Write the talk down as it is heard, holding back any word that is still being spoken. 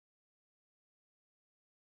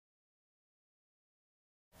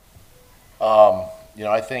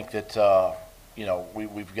I think that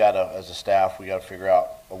we've got to, as a staff, we got to figure out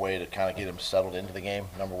a way to kind of get him settled into the game.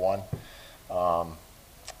 Number one,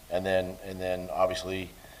 and then obviously,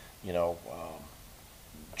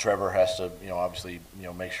 Trevor has to obviously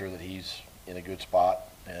make sure that he's in a good spot.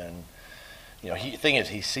 And thing is,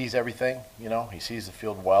 he sees everything. He sees the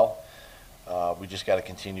field well. We just got to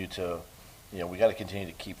continue to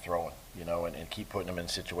keep throwing, and keep putting him in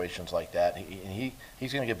situations like that.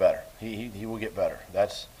 He's going to get better. He will get better.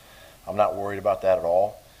 I'm not worried about that at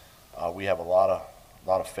all. We have a lot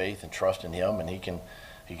of faith and trust in him, and he can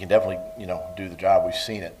definitely do the job. We've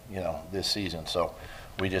seen it this season. So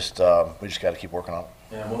we just got to keep working on it.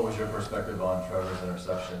 And what was your perspective on Trevor's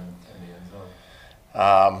interception in the end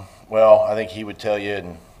zone? Well, I think he would tell you,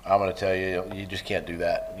 and I'm going to tell you, you just can't do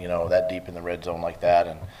that. That deep in the red zone like that,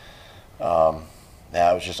 and it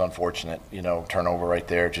was just unfortunate. Turnover right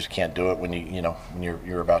there. Just can't do it when when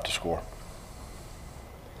you're about to score.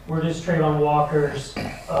 Where does Trayvon Walker's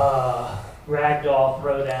ragdoll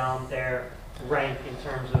throwdown there rank in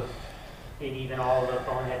terms of maybe even all the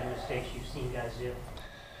boneheaded mistakes you've seen guys do?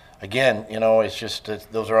 Again, it's just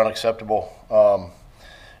those are unacceptable.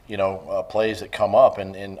 Plays that come up,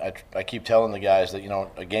 and I keep telling the guys that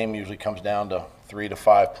a game usually comes down to 3 to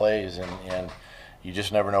 5 plays, and you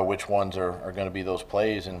just never know which ones are going to be those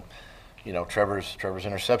plays. And Trevor's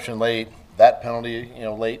interception late, that penalty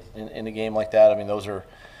late in a game like that. I mean, those are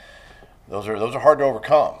hard to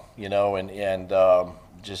overcome. And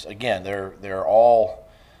just again, they're all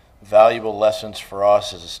valuable lessons for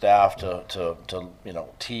us as a staff to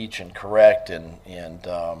teach and correct and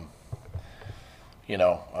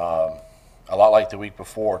a lot like the week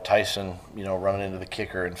before, Tyson, running into the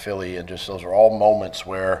kicker in Philly, and just those are all moments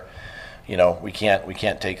where, we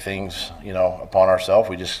can't take things, upon ourselves.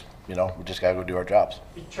 We just got to go do our jobs.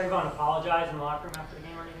 Did Trayvon apologize in the locker room after the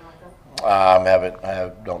game or anything like that?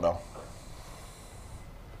 I don't know.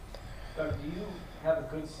 Doug, do you have a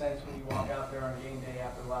good sense when you walk out there on game day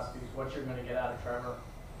after the last 2 weeks what you're going to get out of Trevor?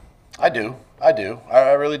 I do.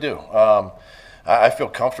 I really do. I feel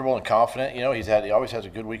comfortable and confident. He always has a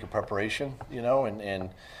good week of preparation. And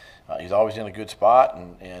he's always in a good spot.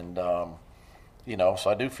 And so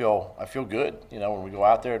I feel good. When we go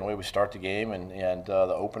out there and the way we start the game and the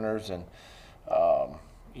openers and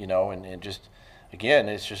and just again,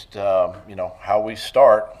 it's just how we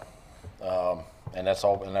start. And that's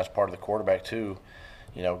part of the quarterback too.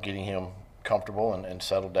 Getting him comfortable and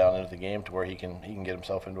settled down into the game to where he can get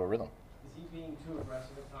himself into a rhythm. Is he being too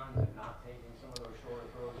aggressive at times and not taking some of those shorter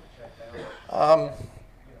throws to check down?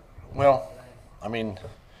 Well, I mean,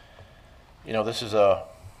 this was a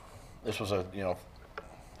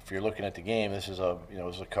if you're looking at the game, this is a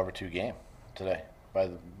cover 2 game today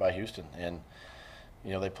by Houston, and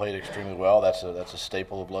they played extremely well. That's a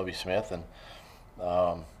staple of Lovie Smith, and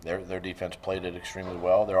their defense played it extremely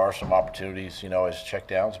well. There are some opportunities, as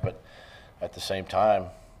checkdowns, but at the same time,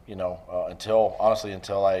 until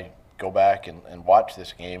I go back and watch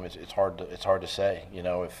this game, it's hard to say.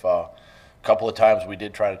 If a couple of times we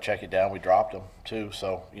did try to check it down, we dropped them too.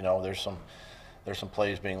 So there's some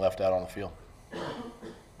plays being left out on the field.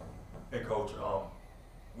 Hey, Coach,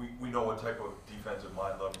 we know what type of defensive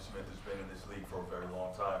mind Lovie Smith has been in this league for a very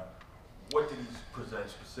long time. What did he present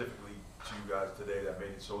specifically to you guys today that made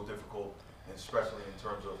it so difficult, and especially in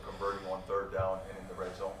terms of converting on 3rd down and in the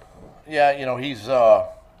red zone? Yeah, he's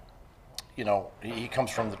he comes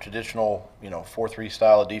from the traditional 4-3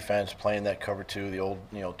 style of defense, playing that cover 2, the old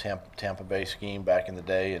Tampa Bay scheme back in the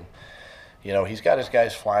day, and he's got his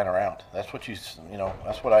guys flying around. That's what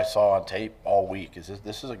that's what I saw on tape all week.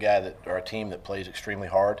 This is a guy or a team that plays extremely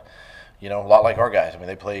hard. A lot like our guys. I mean,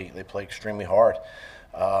 they play extremely hard,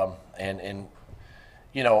 and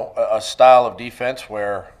a style of defense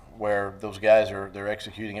where those guys they're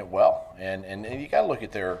executing it well. And you got to look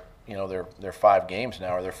at their 5 games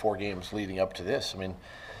now, or their 4 games leading up to this. I mean,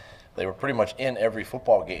 they were pretty much in every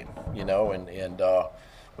football game, and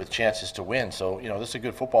with chances to win. So this is a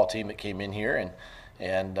good football team that came in here,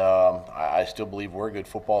 and I still believe we're a good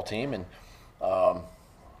football team, and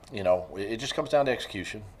it just comes down to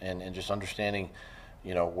execution and just understanding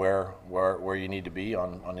where you need to be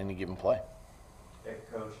on any given play. Hey,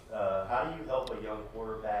 Coach, how do you help a young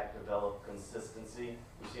quarterback develop consistency?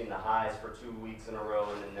 You've seen the highs for 2 weeks in a row,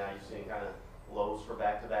 and then now you're seeing kind of lows for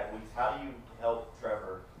back-to-back weeks. How do you help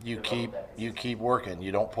Trevor? You keep working.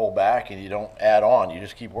 You don't pull back and you don't add on. You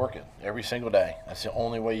just keep working every single day. That's the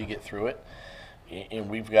only way you get through it. And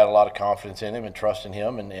we've got a lot of confidence in him and trust in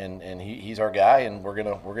him, and he's our guy, and we're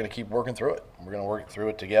gonna keep working through it. We're gonna work through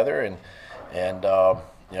it together, and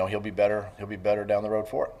he'll be better. He'll be better down the road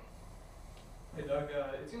for it. Hey Doug,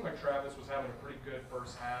 it seemed like Travis was having a pretty good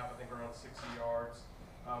first half, I think around 60 yards.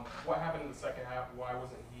 What happened in the second half? Why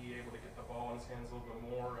wasn't he able to get the ball in his hands a little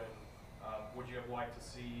bit more? And would you have liked to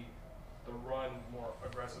see the run more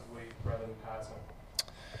aggressively rather than passing?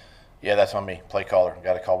 Yeah, that's on me. Play caller.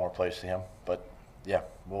 Got to call more plays to him. But yeah,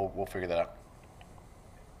 we'll figure that out.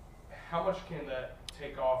 How much can that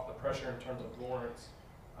take off the pressure in terms of Lawrence?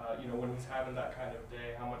 When he's having that kind of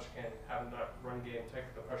day, how much can having that run game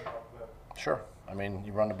take the pressure off of him? Sure. I mean,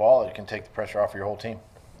 you run the ball, it can take the pressure off of your whole team.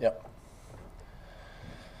 Yep.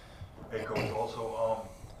 Hey, Coach, also,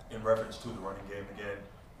 in reference to the running game again,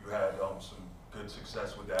 you had some good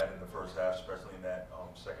success with that in the first half, especially in that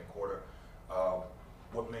second quarter.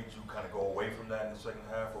 What made you kind of go away from that in the second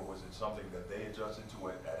half, or was it something that they adjusted to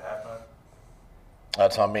at halftime?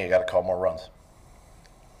 That's on me. I got to call more runs.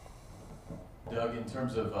 Doug, in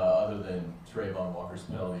terms of other than Trayvon Walker's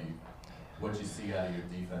penalty, what did you see out of your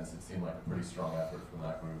defense? It seemed like a pretty strong effort from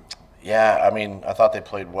that group. Yeah, I mean, I thought they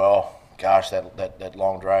played well. Gosh, that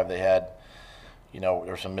long drive they had, there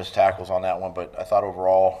were some missed tackles on that one, but I thought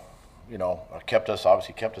overall,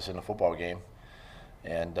 obviously kept us in the football game,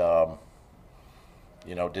 and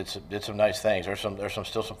did some nice things. There's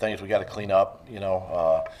still some things we got to clean up,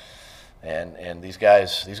 and these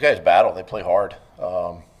guys battle. They play hard,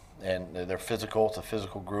 and they're physical. It's a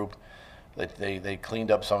physical group. They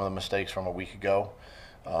cleaned up some of the mistakes from a week ago,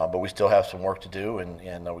 but we still have some work to do, and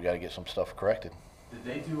we got to get some stuff corrected. Did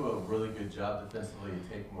they do a really good job defensively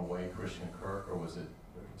taking away Christian Kirk, or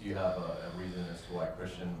do you have a reason as to why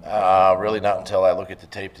Christian? Really not until I look at the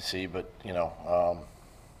tape to see, but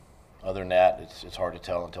other than that, it's hard to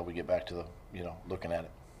tell until we get back to looking at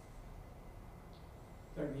it.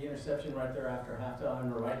 The interception right there after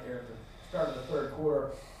halftime, or right there at the start of the third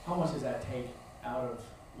quarter, how much does that take out of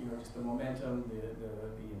just the momentum,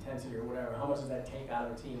 the intensity, or whatever? How much does that take out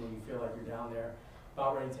of a team when you feel like you're down there,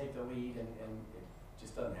 about ready to take the lead, and it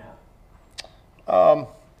just doesn't happen?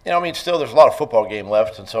 Still there's a lot of football game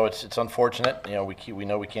left, and so it's unfortunate. We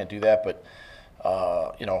know we can't do that, but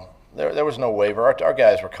there was no waiver. Our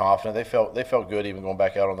guys were confident. They felt good even going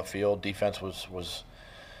back out on the field. Defense was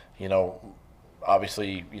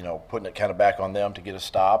obviously putting it kind of back on them to get a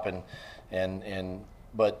stop,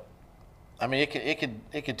 but I mean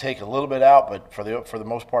it could take a little bit out, but for the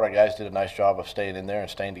most part, our guys did a nice job of staying in there and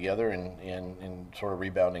staying together and sort of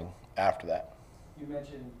rebounding after that. You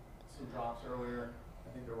mentioned some drops earlier.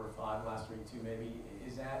 I think there were 5 last week too. Maybe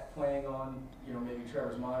is that playing on maybe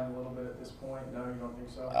Trevor's mind a little bit at this point? No, you don't think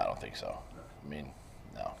so? I don't think so. I mean,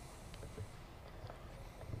 no.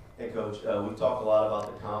 Hey Coach, we've talked a lot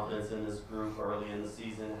about the confidence in this group early in the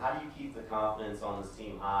season. How do you keep the confidence on this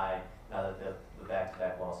team high now that the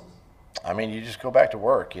back-to-back losses? I mean, you just go back to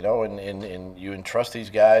work, and you entrust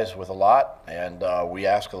these guys with a lot, and we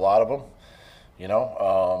ask a lot of them,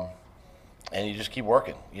 and you just keep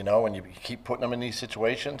working, and you keep putting them in these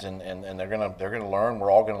situations, and they're gonna learn.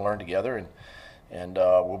 We're all gonna learn together, and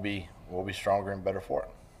we'll be stronger and better for it.